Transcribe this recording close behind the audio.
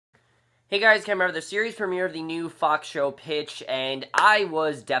Hey guys, came out of the series premiere of the new Fox show Pitch, and I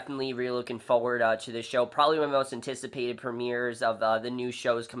was definitely really looking forward to this show. Probably one of the most anticipated premieres of the new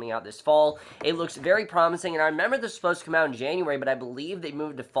shows coming out this fall. It looks very promising, and I remember this was supposed to come out in January, but I believe they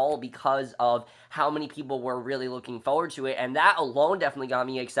moved to fall because of how many people were really looking forward to it, and that alone definitely got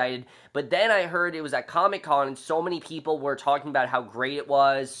me excited. But then I heard it was at Comic-Con, and so many people were talking about how great it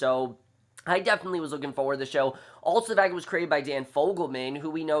was, so I definitely was looking forward to the show. Also, the fact it was created by Dan Fogelman, who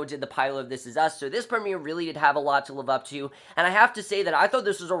we know did the pilot of This Is Us, so this premiere really did have a lot to live up to, and I have to say that I thought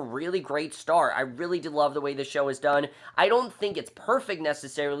this was a really great start. I really did love the way the show is done. I don't think it's perfect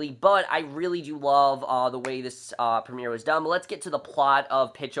necessarily, but I really do love the way this premiere was done. But let's get to the plot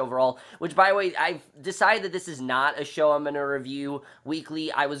of Pitch overall, which, by the way, I've decided that this is not a show I'm going to review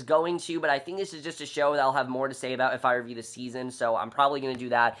weekly. I was going to, but I think this is just a show that I'll have more to say about if I review the season, so I'm probably going to do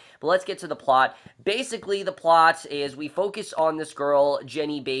that. But let's get to the plot. Basically, the plot is we focus on this girl,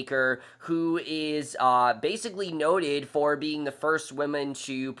 Ginny Baker, who is basically noted for being the first woman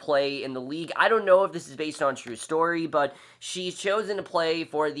to play in the league. I don't know if this is based on a true story, but she's chosen to play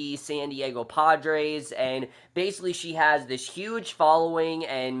for the San Diego Padres, and basically she has this huge following,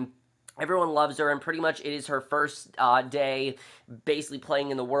 and everyone loves her, and pretty much it is her first day basically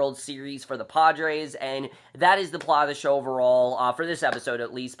playing in the World Series for the Padres, and that is the plot of the show overall, for this episode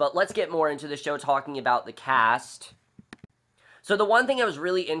at least. But let's get more into the show, talking about the cast. So the one thing I was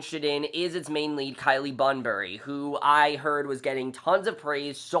really interested in is its main lead, Kylie Bunbury, who I heard was getting tons of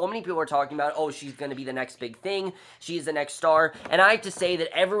praise. So many people were talking about, oh, she's going to be the next big thing. She's the next star. And I have to say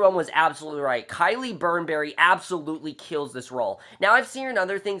that everyone was absolutely right. Kylie Bunbury absolutely kills this role. Now, I've seen her in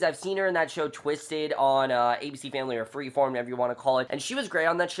other things. I've seen her in that show Twisted on ABC Family or Freeform, whatever you want to call it. And she was great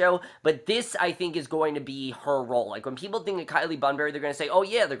on that show. But this, I think, is going to be her role. Like, when people think of Kylie Bunbury, they're going to say, oh,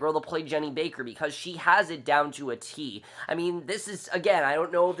 yeah, the girl that played Ginny Baker, because she has it down to a T. I mean, this is, again, I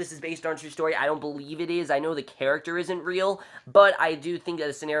don't know if this is based on a true story. I don't believe it is. I know the character isn't real, but I do think that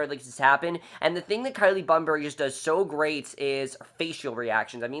a scenario like this happened. And the thing that Kylie Bunbury just does so great is facial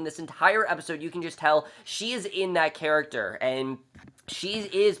reactions. I mean, this entire episode, you can just tell she is in that character, and she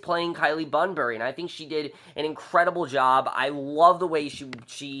is playing Kylie Bunbury, and I think she did an incredible job. I love the way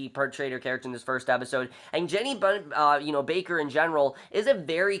she portrayed her character in this first episode. And Ginny Baker in general is a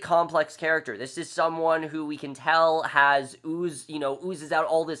very complex character. This is someone who we can tell has oozes out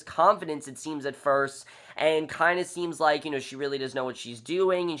all this confidence, it seems at first, and kind of seems like, she really does know what she's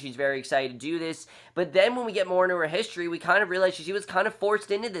doing, and she's very excited to do this. But then when we get more into her history, we kind of realize she was kind of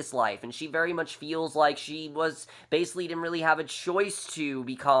forced into this life, and she very much feels like she was basically didn't really have a choice to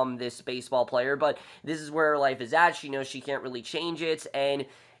become this baseball player, but this is where her life is at. She knows she can't really change it, and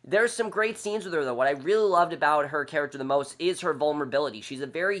there's some great scenes with her, though. What I really loved about her character the most is her vulnerability. She's a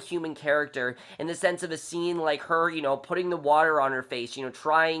very human character in the sense of a scene like her, putting the water on her face,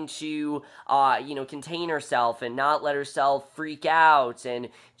 trying to, contain herself and not let herself freak out, and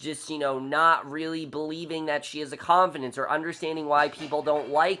just, not really believing that she has a confidence or understanding why people don't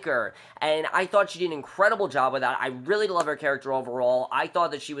like her. And I thought she did an incredible job with that. I really love her character overall. I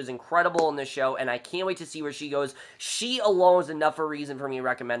thought that she was incredible in this show, and I can't wait to see where she goes. She alone is enough of a reason for me to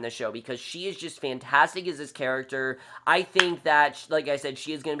recommend this show, because she is just fantastic as this character. I think that, like I said,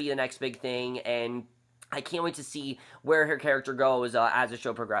 she is going to be the next big thing, and I can't wait to see where her character goes as the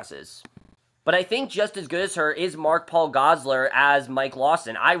show progresses. But I think just as good as her is Mark Paul Gosselaar as Mike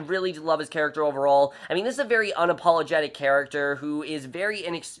Lawson. I really do love his character overall. I mean, this is a very unapologetic character who is very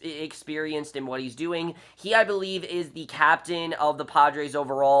inexperienced in what he's doing. He, I believe, is the captain of the Padres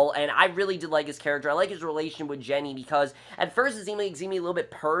overall, and I really did like his character. I like his relation with Jenny, because at first it seemed like a little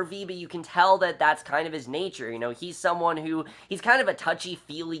bit pervy, but you can tell that that's kind of his nature. He's someone who, he's kind of a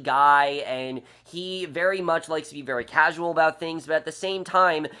touchy-feely guy, and he very much likes to be very casual about things, but at the same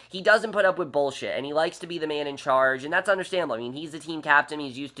time, he doesn't put up with bullshit, and he likes to be the man in charge, and that's understandable. I mean, he's the team captain,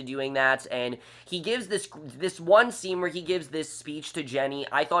 he's used to doing that, and he gives this one scene where he gives this speech to Jenny.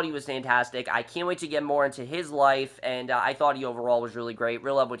 I thought he was fantastic. I can't wait to get more into his life, and I thought he overall was really great.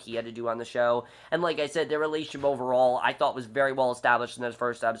 Really love what he had to do on the show, and like I said, their relationship overall, I thought was very well established in this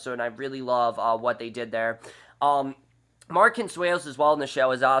first episode, and I really love what they did there. Mark Consuelos as well in the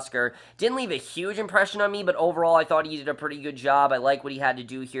show as Oscar didn't leave a huge impression on me, but overall I thought he did a pretty good job. I like what he had to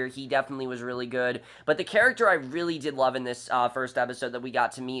do here. He definitely was really good. But the character I really did love in this first episode that we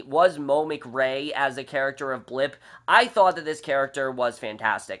got to meet was Mo McRae as a character of Blip. I thought that this character was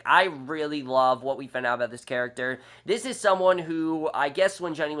fantastic. I really love what we found out about this character. This is someone who, I guess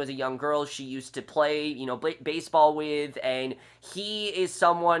when Jenny was a young girl, she used to play, baseball with, and he is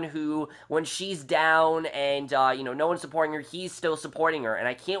someone who, when she's down and, no one supports supporting her, he's still supporting her, and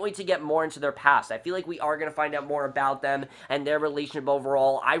I can't wait to get more into their past. I feel like we are going to find out more about them and their relationship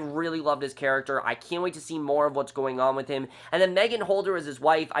overall. I really loved his character. I can't wait to see more of what's going on with him. And then Megan Holder as his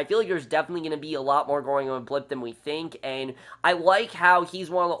wife, I feel like there's definitely going to be a lot more going on with Blip than we think, and I like how he's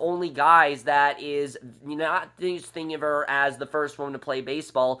one of the only guys that is not just thinking of her as the first woman to play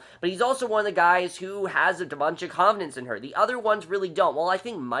baseball, but he's also one of the guys who has a bunch of confidence in her. The other ones really don't. Well, I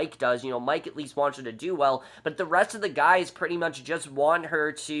think Mike does. Mike at least wants her to do well, but the rest of the guys pretty much just want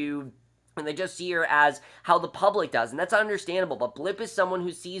her to, and they just see her as how the public does, and that's understandable, but Blip is someone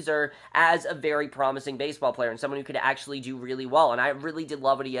who sees her as a very promising baseball player and someone who could actually do really well, and I really did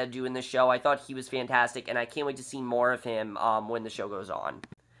love what he had to do in this show. I thought he was fantastic, and I can't wait to see more of him when the show goes on.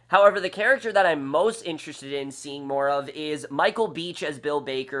 However, the character that I'm most interested in seeing more of is Michael Beach as Bill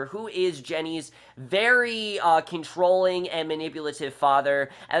Baker, who is Jenny's very controlling and manipulative father.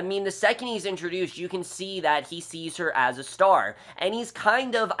 I mean, the second he's introduced, you can see that he sees her as a star. And he's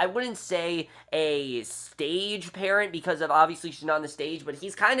kind of, I wouldn't say a stage parent, because of obviously she's not on the stage, but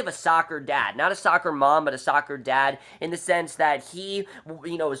he's kind of a soccer dad. Not a soccer mom, but a soccer dad, in the sense that he,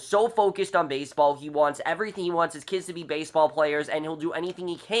 is so focused on baseball. He wants everything. He wants his kids to be baseball players, and he'll do anything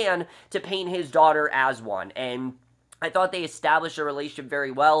he can to paint his daughter as one. And I thought they established a relationship very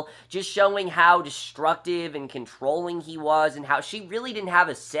well, just showing how destructive and controlling he was and how she really didn't have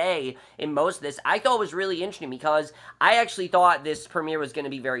a say in most of this. I thought it was really interesting because I actually thought this premiere was going to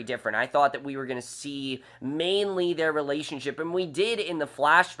be very different. I thought that we were going to see mainly their relationship, and we did in the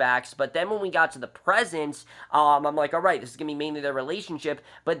flashbacks, but then when we got to the present, I'm like, all right, this is going to be mainly their relationship,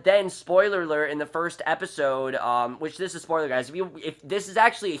 but then, spoiler alert, in the first episode, which this is spoiler, guys, if this is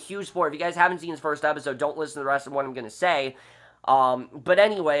actually a huge spoiler, if you guys haven't seen this first episode, don't listen to the rest of what I'm going to say. But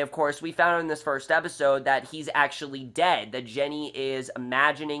anyway, of course, we found out in this first episode that he's actually dead, that Jenny is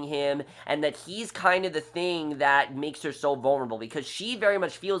imagining him, and that he's kind of the thing that makes her so vulnerable, because she very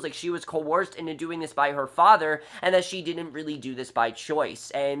much feels like she was coerced into doing this by her father, and that she didn't really do this by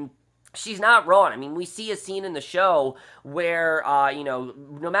choice. And she's not wrong. I mean, we see a scene in the show where,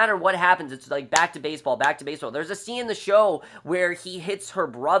 no matter what happens, it's like back to baseball, back to baseball. There's a scene in the show where he hits her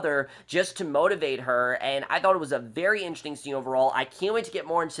brother just to motivate her, and I thought it was a very interesting scene overall. I can't wait to get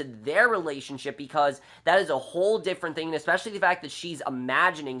more into their relationship, because that is a whole different thing, and especially the fact that she's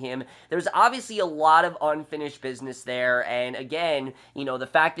imagining him. There's obviously a lot of unfinished business there, and again, the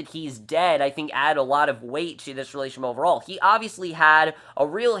fact that he's dead, I think, added a lot of weight to this relationship overall. He obviously had a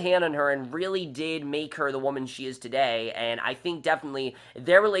real hand on her and really did make her the woman she is today, and I think definitely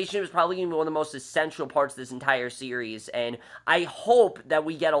their relationship is probably going to be one of the most essential parts of this entire series, and I hope that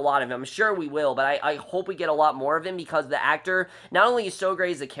we get a lot of him. I'm sure we will, but I hope we get a lot more of him, because the actor not only is so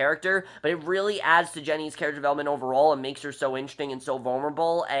great as a character, but it really adds to Jenny's character development overall and makes her so interesting and so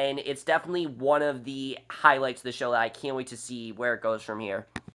vulnerable, and it's definitely one of the highlights of the show that I can't wait to see where it goes from here.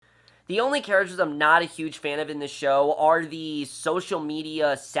 The only characters I'm not a huge fan of in the show are the social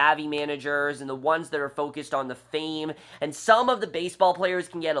media savvy managers and the ones that are focused on the fame. And some of the baseball players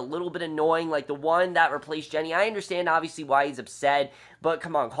can get a little bit annoying, like the one that replaced Jenny. I understand, obviously, why he's upset, but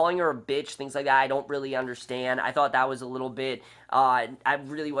come on, calling her a bitch, things like that, I don't really understand. I thought that was a little bit, I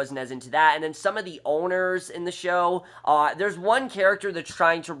really wasn't as into that. And then some of the owners in the show, there's one character that's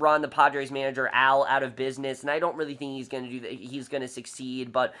trying to run the Padres manager, Al, out of business, and I don't really think he's going to do that. He's going to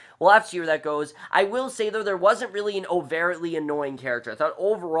succeed, but we'll have to see where that goes. I will say, though, there wasn't really an overtly annoying character. I thought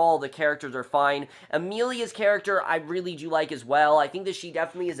overall the characters are fine. Amelia's character I really do like as well. I think that she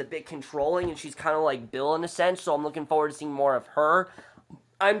definitely is a bit controlling, and she's kind of like Bill in a sense, so I'm looking forward to seeing more of her.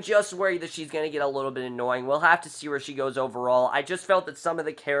 I'm just worried that she's going to get a little bit annoying. We'll have to see where she goes overall. I just felt that some of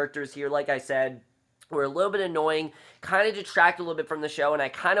the characters here, like I said, were a little bit annoying, kind of detract a little bit from the show, and I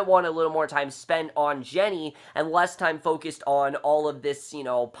kind of want a little more time spent on Jenny and less time focused on all of this,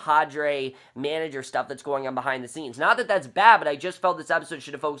 Padre manager stuff that's going on behind the scenes. Not that that's bad, but I just felt this episode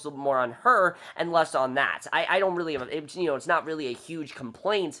should have focused a little bit more on her and less on that. I don't really have, it's not really a huge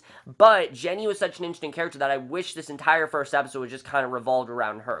complaint, but Jenny was such an interesting character that I wish this entire first episode was just kind of revolved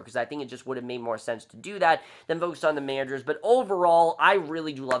around her, because I think it just would have made more sense to do that than focus on the managers. But overall, I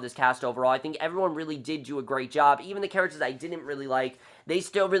really do love this cast overall. I think everyone really did do a great job. Even the characters I didn't really like, they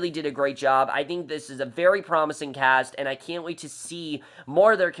still really did a great job. I think this is a very promising cast, and I can't wait to see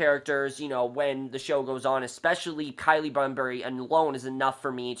more of their characters, when the show goes on, especially Kylie Bunbury alone is enough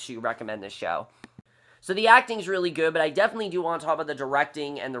for me to recommend this show. So the acting's really good, but I definitely do want to talk about the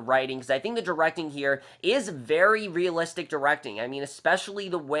directing and the writing, because I think the directing here is very realistic directing. I mean, especially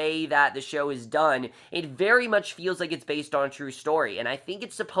the way that the show is done, it very much feels like it's based on a true story, and I think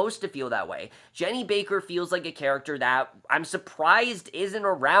it's supposed to feel that way. Ginny Baker feels like a character that I'm surprised isn't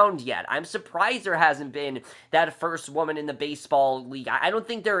around yet. I'm surprised there hasn't been that first woman in the baseball league. I don't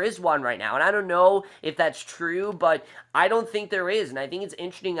think there is one right now, and I don't know if that's true, but I don't think there is, and I think it's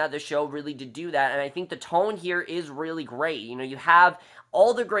interesting that the show really did do that, and I think the tone here is really great. You know, you have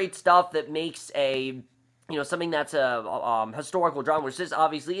all the great stuff that makes a, you know, something that's a historical drama, which this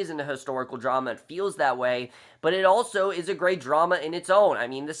obviously isn't a historical drama. It feels that way, but it also is a great drama in its own. I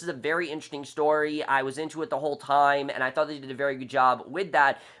mean, this is a very interesting story. I was into it the whole time, and I thought they did a very good job with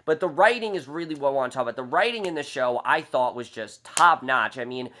that, but the writing is really what I want to talk about. The writing in the show, I thought, was just top-notch. I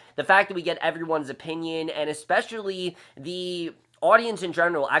mean, the fact that we get everyone's opinion, and especially the audience in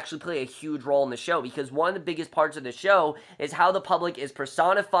general actually play a huge role in the show, because one of the biggest parts of the show is how the public is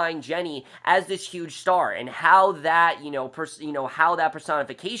personifying Ginny as this huge star, and how that, how that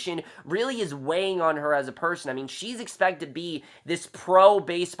personification really is weighing on her as a person. I mean, she's expected to be this pro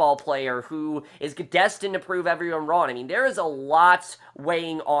baseball player who is destined to prove everyone wrong. I mean, there is a lot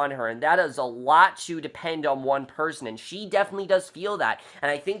weighing on her, and that is a lot to depend on one person, and she definitely does feel that. And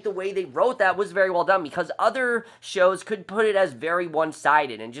I think the way they wrote that was very well done, because other shows could put it as very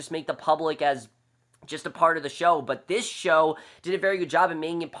one-sided and just make the public as just a part of the show, but this show did a very good job in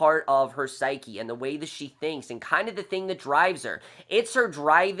making it part of her psyche and the way that she thinks and kind of the thing that drives her. It's her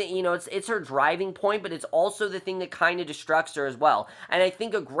driving, it's her driving point, but it's also the thing that kind of destructs her as well. And I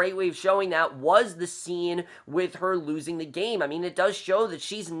think a great way of showing that was the scene with her losing the game. I mean, it does show that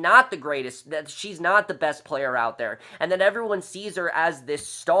she's not the greatest, that she's not the best player out there, and that everyone sees her as this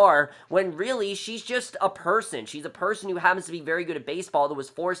star when really she's just a person. She's a person who happens to be very good at baseball, that was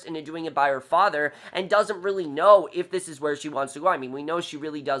forced into doing it by her father, and doesn't really know if this is where she wants to go. I mean, we know she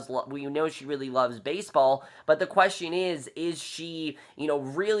really does, we know she really loves baseball, but the question is she,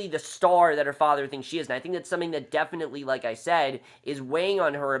 really the star that her father thinks she is? And I think that's something that definitely, like I said, is weighing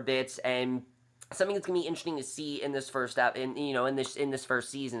on her a bit, and something that's going to be interesting to see in this first in this first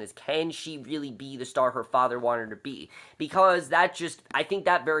season is, can she really be the star her father wanted her to be? Because I think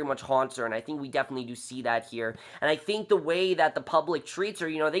that very much haunts her, and I think we definitely do see that here. And I think the way that the public treats her,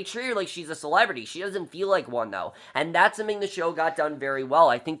 they treat her like she's a celebrity. She doesn't feel like one, though, and that's something the show got done very well.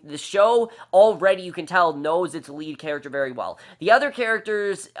 I think the show already, you can tell, knows its lead character very well. The other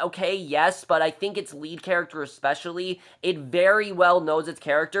characters, okay, yes, but I think its lead character especially, it very well knows its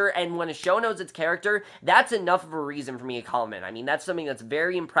character, and when a show knows its character, that's enough of a reason for me to comment. I mean, that's something that's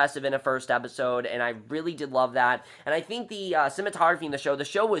very impressive in a first episode, and I really did love that. And I think the cinematography in the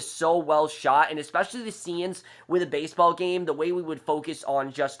show was so well shot, and especially the scenes with a baseball game, the way we would focus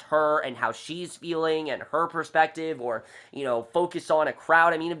on just her and how she's feeling and her perspective, or, focus on a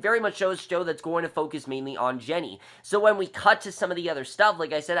crowd. I mean, it very much shows a show that's going to focus mainly on Ginny. So when we cut to some of the other stuff,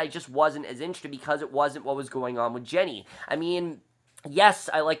 like I said, I just wasn't as interested because it wasn't what was going on with Ginny. I mean, yes,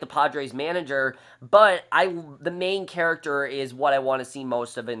 I like the Padres manager, but the main character is what I want to see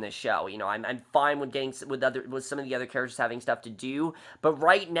most of in this show. I'm fine with getting with some of the other characters having stuff to do, but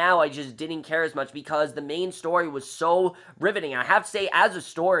right now I just didn't care as much because the main story was so riveting. And I have to say, as a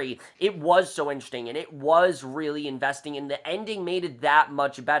story, it was so interesting and it was really investing, and the ending made it that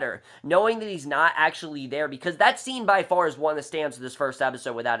much better. Knowing that he's not actually there, because that scene by far is one that stands to this first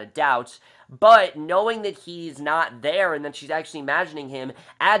episode without a doubt. But knowing that he's not there and that she's actually imagining him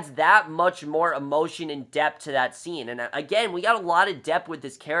adds that much more emotion and depth to that scene. And again, we got a lot of depth with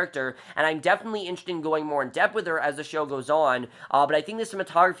this character, and I'm definitely interested in going more in depth with her as the show goes on. But I think the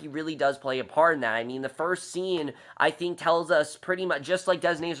cinematography really does play a part in that. I mean, the first scene, I think, tells us pretty much, just like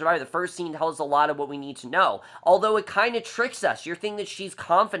Designated Survivor, the first scene tells us a lot of what we need to know. Although it kind of tricks us. You're thinking that she's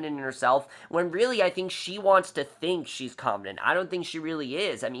confident in herself, when really I think she wants to think she's confident. I don't think she really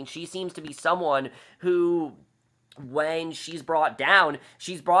is. I mean, she seems to be someone who, when she's brought down,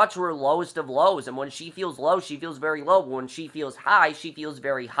 she's brought to her lowest of lows, and when she feels low, she feels very low. When she feels high, she feels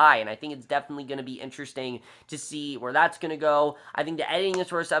very high, and I think it's definitely going to be interesting to see where that's going to go. I think the editing in this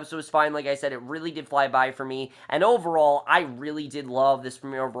first episode was fine. Like I said, it really did fly by for me, and overall, I really did love this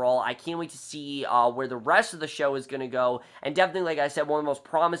premiere overall. I can't wait to see where the rest of the show is going to go, and definitely, like I said, one of the most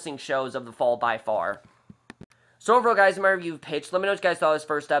promising shows of the fall by far. So overall, guys, in my review of Pitch, let me know what you guys thought of this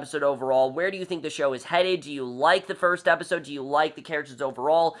first episode overall. Where do you think the show is headed? Do you like the first episode? Do you like the characters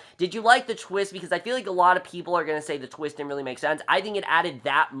overall? Did you like the twist? Because I feel like a lot of people are going to say the twist didn't really make sense. I think it added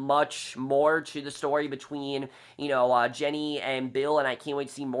that much more to the story between, Jenny and Bill, and I can't wait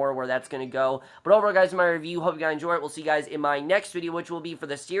to see more where that's going to go. But overall, guys, in my review, hope you guys enjoy it. We'll see you guys in my next video, which will be for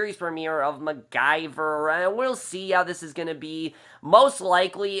the series premiere of MacGyver, and we'll see how this is going to be. Most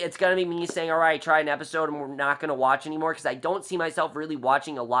likely, it's going to be me saying, all right, try an episode, and we're not going to watch anymore, because I don't see myself really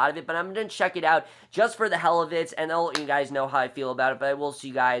watching a lot of it, but I'm going to check it out just for the hell of it, and I'll let you guys know how I feel about it, but I will see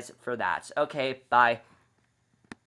you guys for that. Okay, bye.